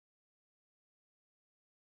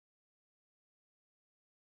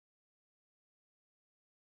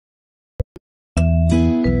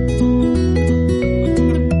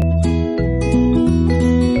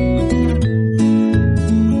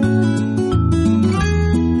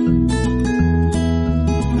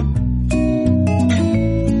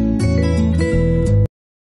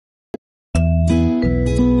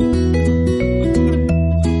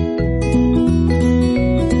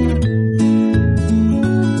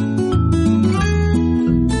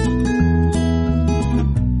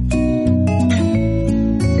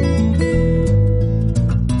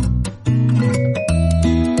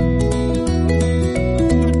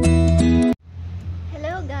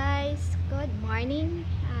morning.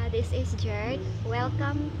 This is Jared.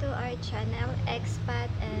 Welcome to our channel, Expat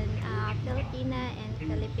and Filipina and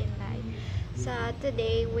Philippine Life. So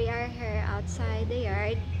today we are here outside the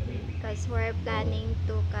yard because we're planning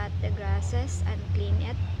to cut the grasses and clean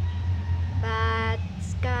it. But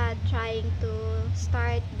Scott trying to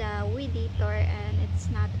start the weed eater and it's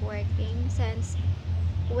not working since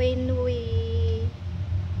when we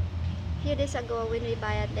few days ago when we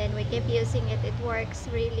buy it, then we keep using it. It works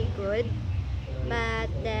really good, but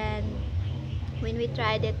then when we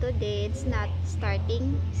tried it today, it's not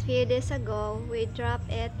starting. A few days ago we dropped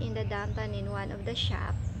it in the downtown in one of the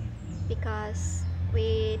shop because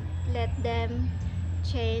we let them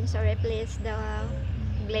change or replace the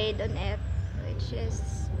blade on it, which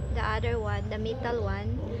is the other one, the metal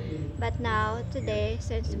one. But now today,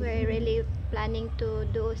 since we're really planning to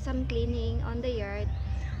do some cleaning on the yard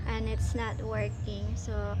and it's not working,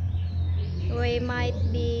 so we might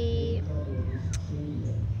be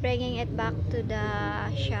bringing it back to the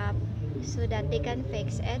shop so that they can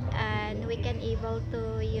fix it and we can able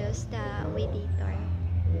to use the weed eater.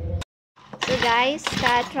 So guys,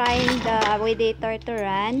 trying the weed eater to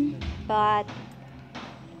run, but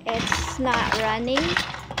it's not running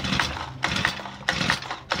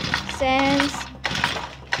since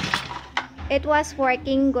it was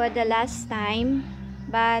working good the last time,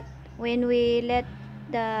 but when we let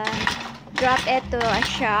the drop it to a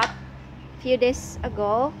shop few days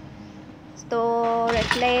ago to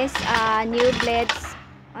replace new blades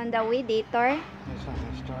on the weed eater,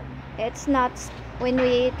 it's not, when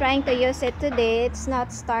we trying to use it today, it's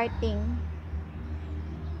not starting.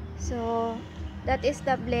 So that is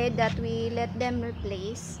the blade that we let them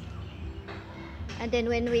replace, and then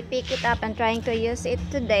when we pick it up and trying to use it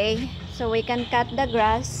today so we can cut the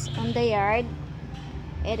grass on the yard,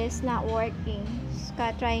 it is not working.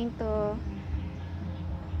 Scott trying to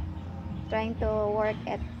work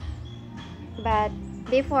it, but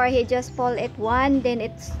before he just pull it one, then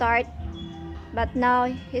it start, but now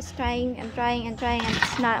he's trying and trying and trying and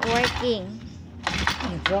it's not working.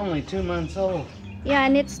 It's only 2 months old. Yeah,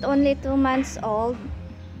 and it's only 2 months old,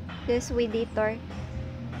 this weed eater.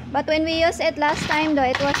 But when we used it last time though,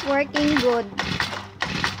 it was working good.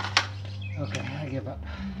 Okay, I give up.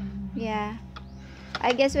 Yeah,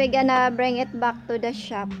 I guess we're gonna bring it back to the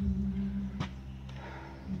shop.